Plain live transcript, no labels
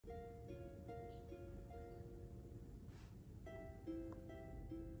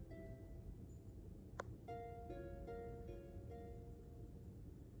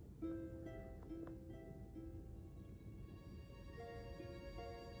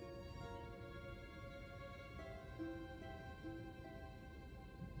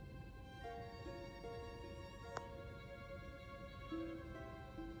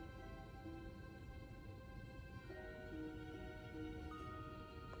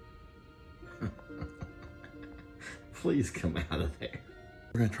Please come out of there.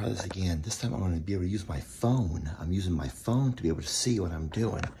 We're gonna try this again. This time I'm gonna be able to use my phone. I'm using my phone to be able to see what I'm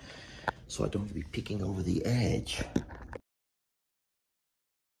doing, so I don't have to be peeking over the edge.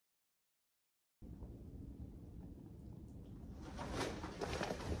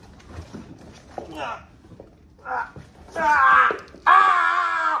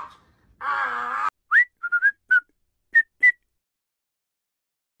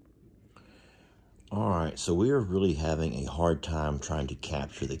 All right, so we are really having a hard time trying to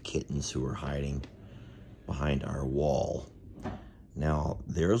capture the kittens who are hiding behind our wall. Now,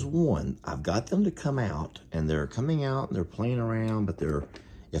 there's one. I've got them to come out, and they're coming out, and they're playing around, but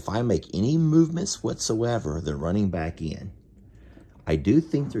if I make any movements whatsoever, they're running back in. I do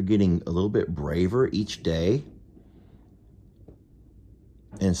think they're getting a little bit braver each day,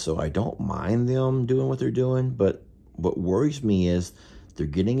 and so I don't mind them doing what they're doing, but what worries me is they're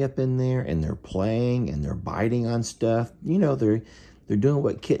getting up in there and they're playing and they're biting on stuff. You know, they're doing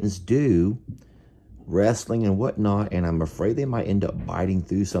what kittens do, wrestling and whatnot, and I'm afraid they might end up biting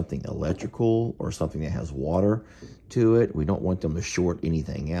through something electrical or something that has water to it. We don't want them to short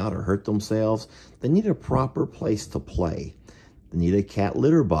anything out or hurt themselves. They need a proper place to play. They need a cat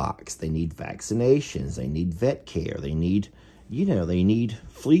litter box. They need vaccinations. They need vet care. They need, they need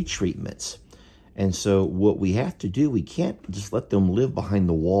flea treatments. And so what we have to do, we can't just let them live behind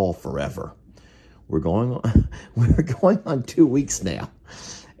the wall forever. We're going on 2 weeks now,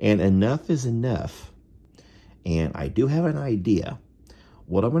 and enough is enough. And I do have an idea.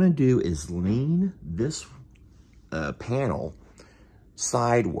 What I'm going to do is lean this panel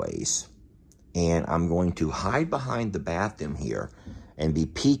sideways, and I'm going to hide behind the bathroom here and be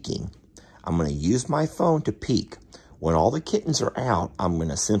peeking. I'm going to use my phone to peek. When all the kittens are out, I'm going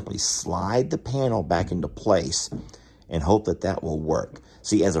to simply slide the panel back into place and hope that that will work.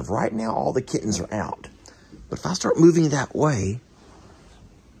 See, as of right now, all the kittens are out. But if I start moving that way,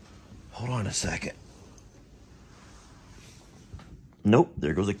 hold on a second. Nope,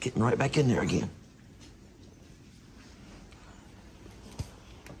 there goes a kitten right back in there again.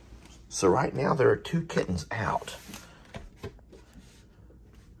 So right now, there are 2 kittens out.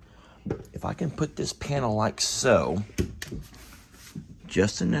 If I can put this panel like so,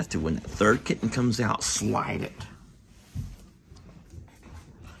 just enough to when the 3rd kitten comes out, slide it.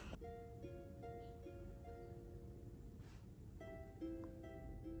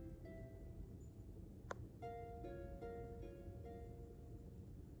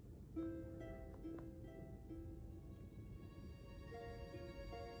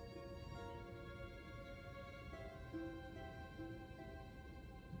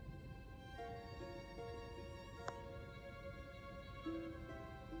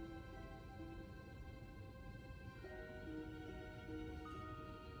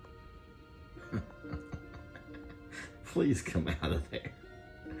 Please come out of there.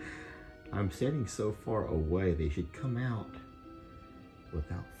 I'm standing so far away, they should come out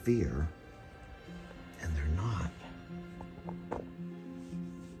without fear, and they're not.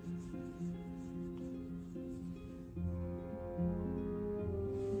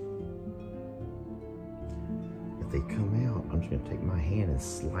 If they come out, I'm just going to take my hand and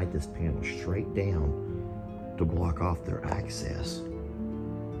slide this panel straight down to block off their access.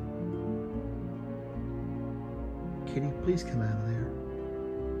 Kitty, please come out of there.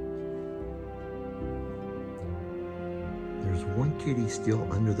 There's one kitty still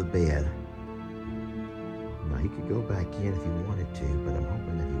under the bed. Now, he could go back in if he wanted to, but I'm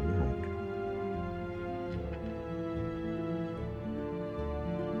hoping that he won't.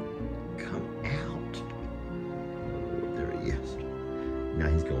 Come out. Oh, there he is. Now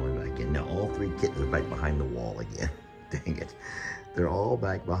he's going back in. Now all 3 kittens are back behind the wall again. Dang it. They're all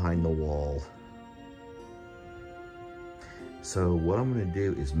back behind the wall. So what I'm going to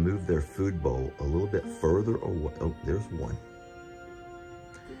do is move their food bowl a little bit further away. Oh, there's one.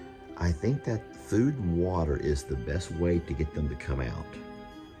 I think that food and water is the best way to get them to come out.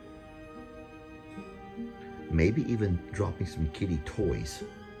 Maybe even dropping some kitty toys.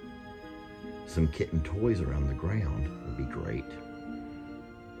 Some kitten toys around the ground would be great.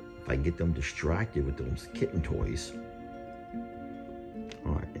 If I can get them distracted with those kitten toys.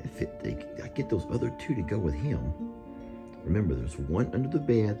 All right, I get those other 2 to go with him. Remember, there's one under the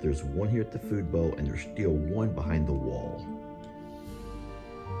bed, there's one here at the food bowl, and there's still one behind the wall.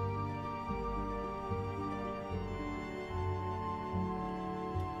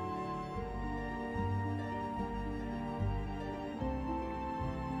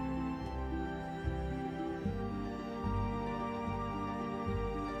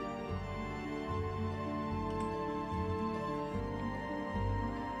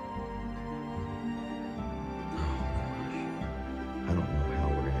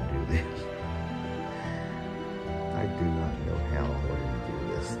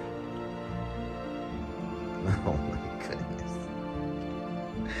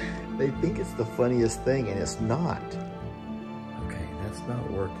 They think it's the funniest thing, and it's not. Okay, that's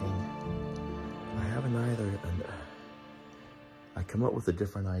not working. I haven't either. I come up with a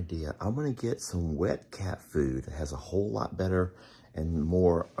different idea. I'm gonna get some wet cat food that has a whole lot better and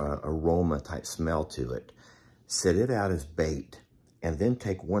more aroma type smell to it. Set it out as bait, and then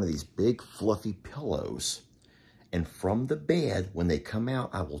take one of these big fluffy pillows, and from the bed, when they come out,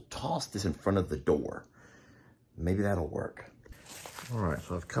 I will toss this in front of the door. Maybe that'll work. All right,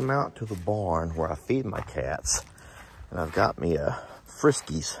 so I've come out to the barn where I feed my cats, and I've got me a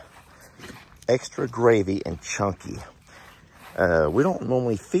Friskies, extra gravy and chunky. We don't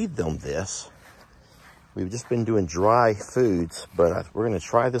normally feed them this. We've just been doing dry foods, but we're gonna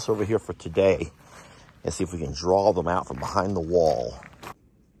try this over here for today and see if we can draw them out from behind the wall.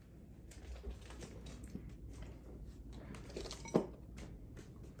 All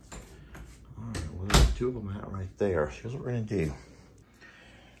right, well, there's two of them out right there. Here's what we're gonna do.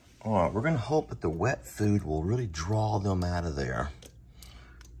 All right, we're gonna hope that the wet food will really draw them out of there.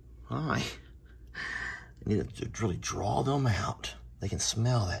 Hi. I need to really draw them out. They can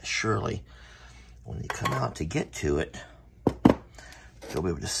smell that, surely. When they come out to get to it, they'll be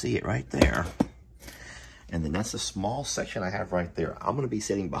able to see it right there. And then that's a small section I have right there. I'm gonna be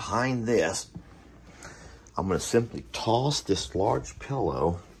sitting behind this. I'm gonna simply toss this large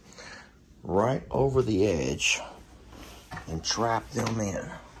pillow right over the edge and trap them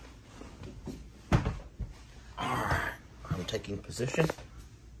in. All right, I'm taking position.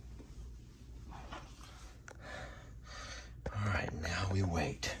 All right, now we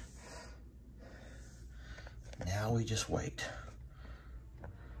wait. Now we just wait.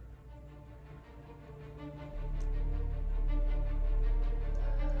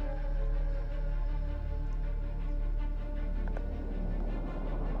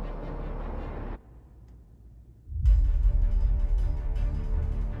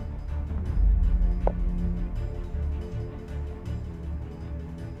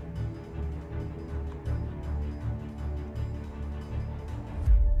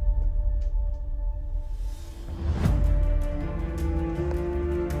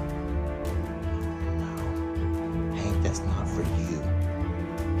 That's not for you.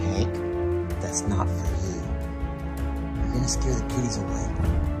 Hank, that's not for you. You're gonna scare the kitties away.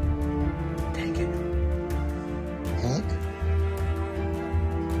 Dang it. Hank?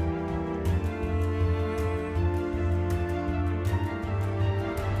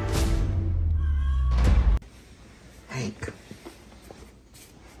 Hank.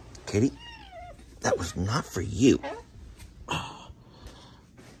 Kitty, that was not for you. Oh.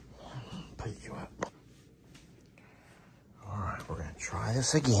 Put you up. We're gonna try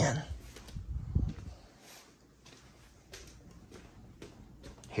this again.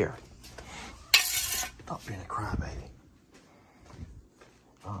 Here. Stop being a crybaby.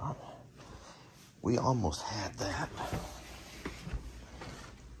 We almost had that.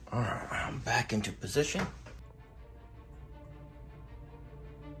 All right, I'm back into position.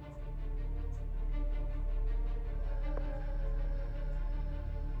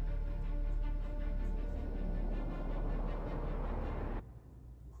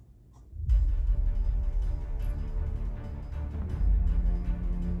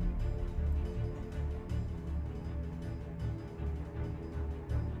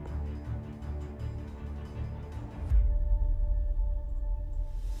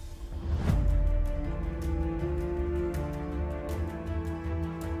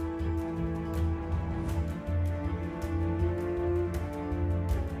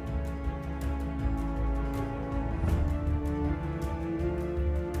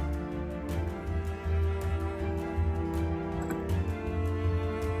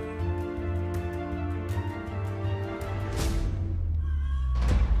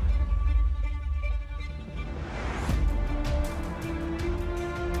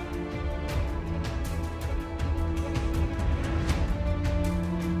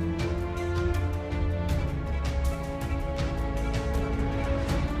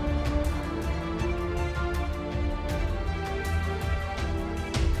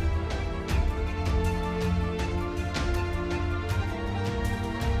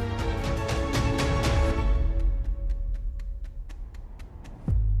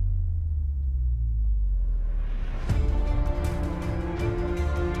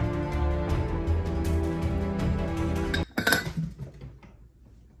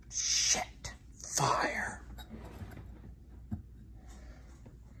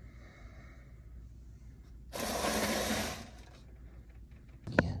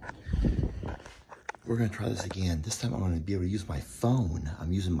 We're gonna try this again. This time I'm gonna be able to use my phone.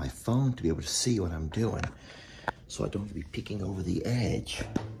 I'm using my phone to be able to see what I'm doing. so I don't have to be peeking over the edge.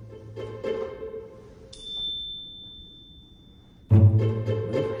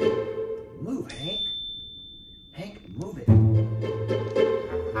 Move, Hank. Hank, move it.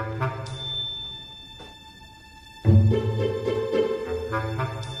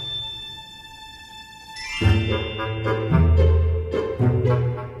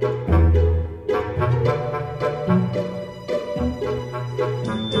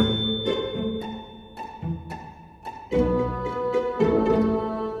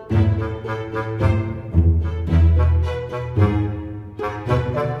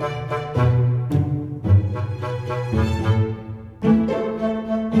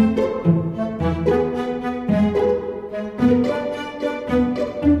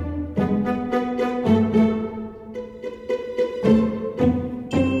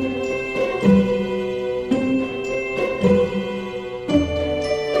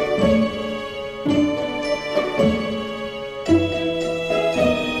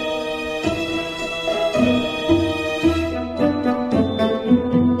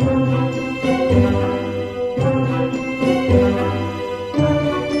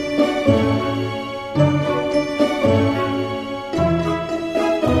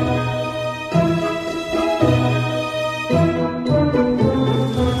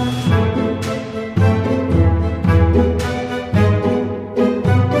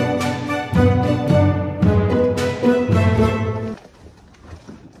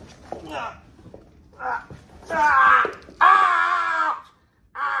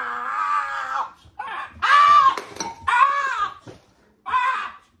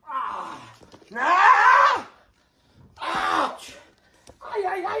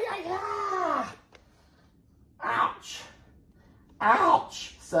 Ouch.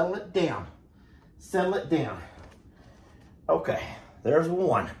 Ouch. Settle it down. Settle it down. Okay, there's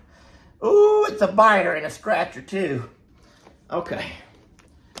one. Ooh, it's a biter and a scratcher too. Okay,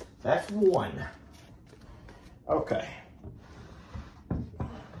 that's one. Okay.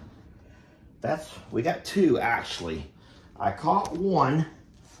 We got two actually. I caught one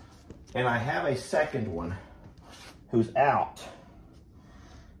and I have a second one who's out.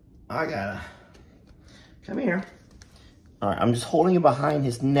 I gotta, come here. All right, I'm just holding him behind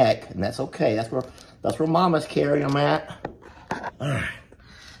his neck, and that's okay. That's where Mama's carrying him at. All right,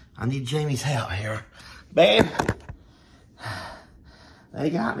 I need Jamie's help here. Babe, they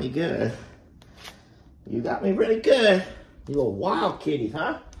got me good. You got me really good. You little wild kitties,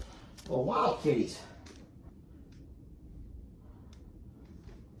 huh? Little wild kitties.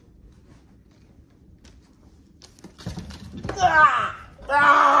 Ah!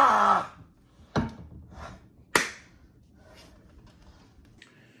 Ah! All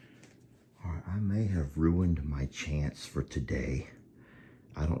right, I may have ruined my chance for today.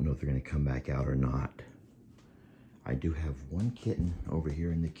 I don't know if they're going to come back out or not. I do have one kitten over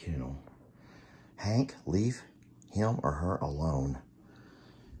here in the kennel. Hank, leave him or her alone.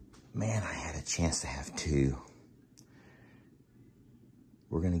 Man, I had a chance to have two.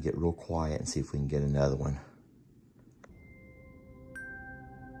 We're going to get real quiet and see if we can get another one.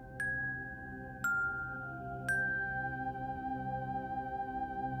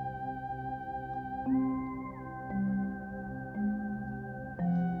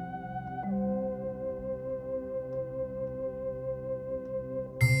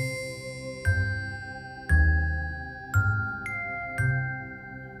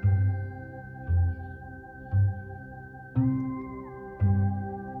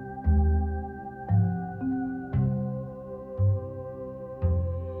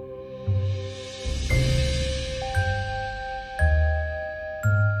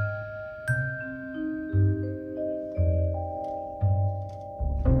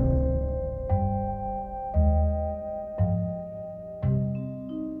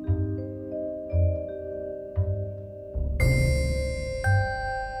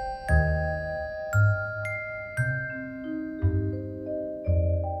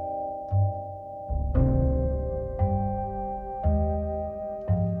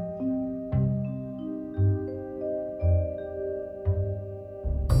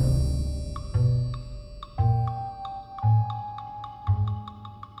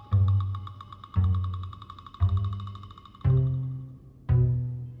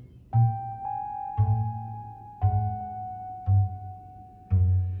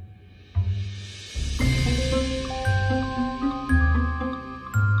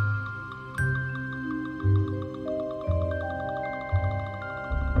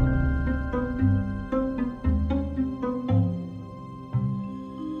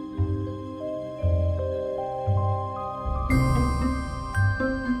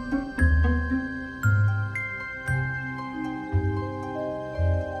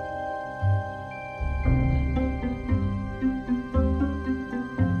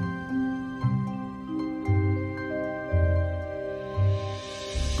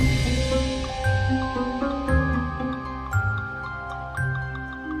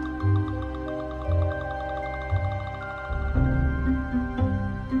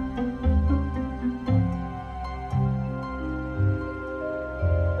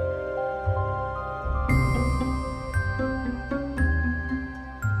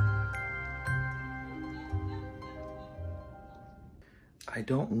 I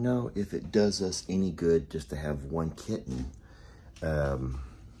don't know if it does us any good just to have one kitten. I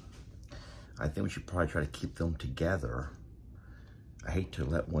think we should probably try to keep them together. I hate to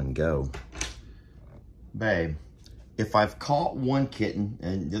let one go. Babe, if I've caught one kitten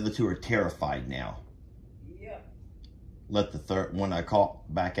and the other two are terrified now, yep. Let the third one I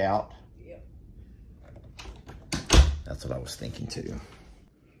caught back out? Yep. That's what I was thinking too.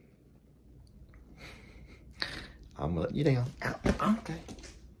 I'm gonna let you down. Okay.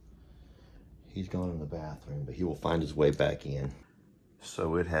 He's gone in the bathroom, but he will find his way back in.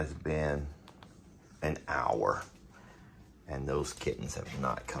 So it has been an hour, and those kittens have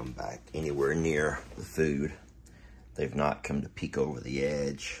not come back anywhere near the food. They've not come to peek over the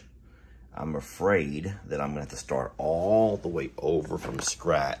edge. I'm afraid that I'm gonna have to start all the way over from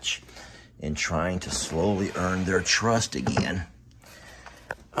scratch in trying to slowly earn their trust again.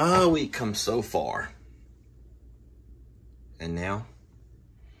 Oh, we come so far. And now,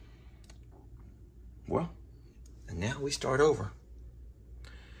 well, and now we start over.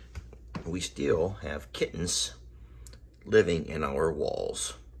 We still have kittens living in our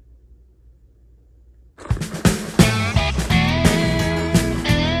walls.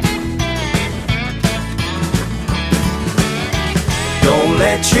 Don't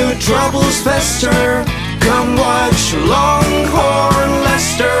let your troubles fester. Come watch Longhorn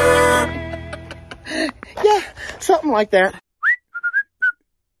Lester. Yeah, something like that.